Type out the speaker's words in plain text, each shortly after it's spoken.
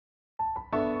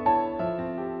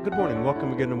Good morning.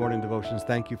 Welcome again to Morning Devotions.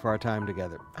 Thank you for our time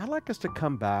together. I'd like us to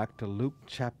come back to Luke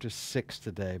chapter 6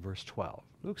 today, verse 12.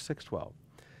 Luke 6:12.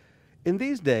 In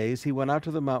these days he went out to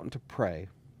the mountain to pray,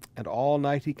 and all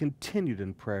night he continued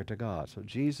in prayer to God. So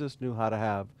Jesus knew how to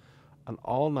have an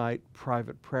all-night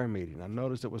private prayer meeting. Now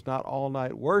notice it was not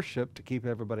all-night worship to keep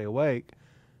everybody awake,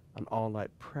 an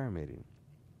all-night prayer meeting.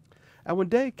 And when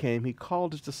day came, he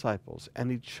called his disciples, and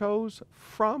he chose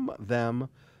from them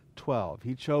 12.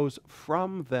 He chose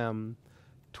from them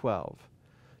 12.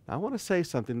 Now, I want to say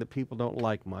something that people don't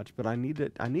like much, but I need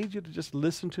you to just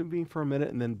listen to me for a minute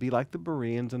and then be like the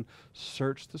Bereans and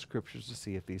search the scriptures to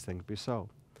see if these things be so.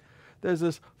 There's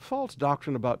this false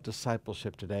doctrine about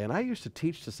discipleship today, and I used to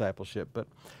teach discipleship, but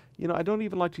I don't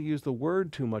even like to use the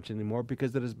word too much anymore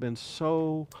because it has been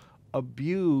so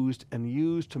abused and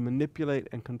used to manipulate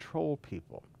and control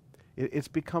people. It's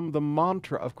become the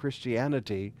mantra of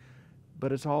Christianity,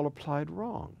 but it's all applied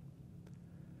wrong.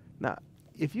 Now,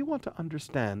 if you want to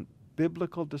understand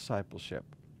biblical discipleship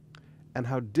and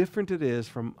how different it is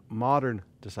from modern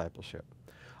discipleship,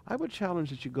 I would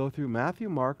challenge that you go through Matthew,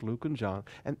 Mark, Luke, and John.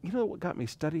 And you know what got me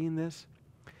studying this?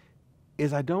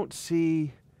 Is I don't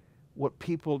see what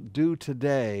people do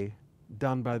today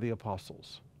done by the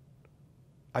apostles.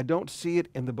 I don't see it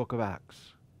in the book of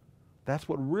Acts. That's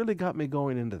what really got me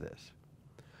going into this.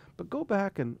 But go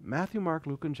back in Matthew, Mark,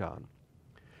 Luke, and John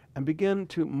and begin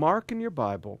to mark in your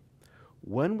Bible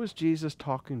when was Jesus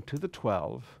talking to the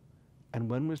 12 and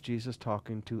when was Jesus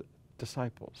talking to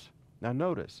disciples. Now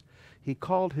notice, he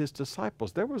called his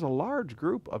disciples. There was a large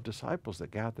group of disciples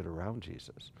that gathered around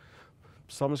Jesus.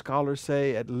 Some scholars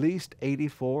say at least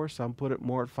 84, some put it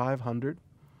more at 500.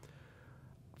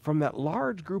 From that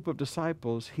large group of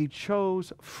disciples, he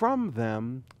chose from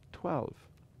them 12.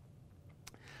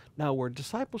 Now, where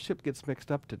discipleship gets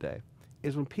mixed up today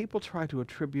is when people try to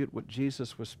attribute what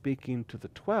Jesus was speaking to the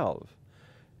 12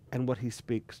 and what he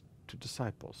speaks to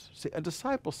disciples. See, a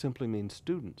disciple simply means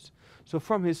students. So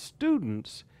from his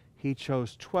students, he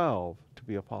chose 12 to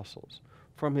be apostles.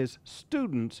 From his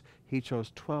students, he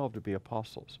chose 12 to be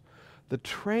apostles. The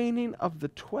training of the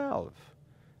 12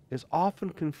 is often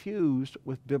confused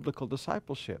with biblical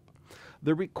discipleship.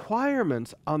 The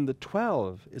requirements on the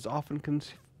 12 is often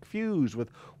confused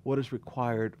with what is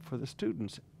required for the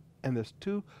students. And there's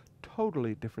two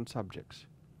totally different subjects.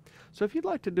 So if you'd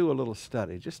like to do a little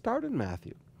study, just start in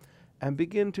Matthew and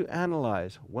begin to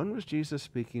analyze when was Jesus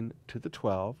speaking to the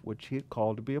 12, which he had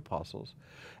called to be apostles,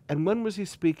 and when was he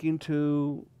speaking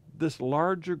to this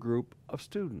larger group of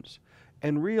students,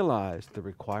 and realize the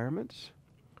requirements,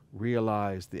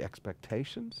 realize the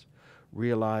expectations,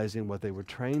 realizing what they were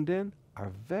trained in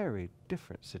are very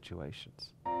different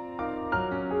situations.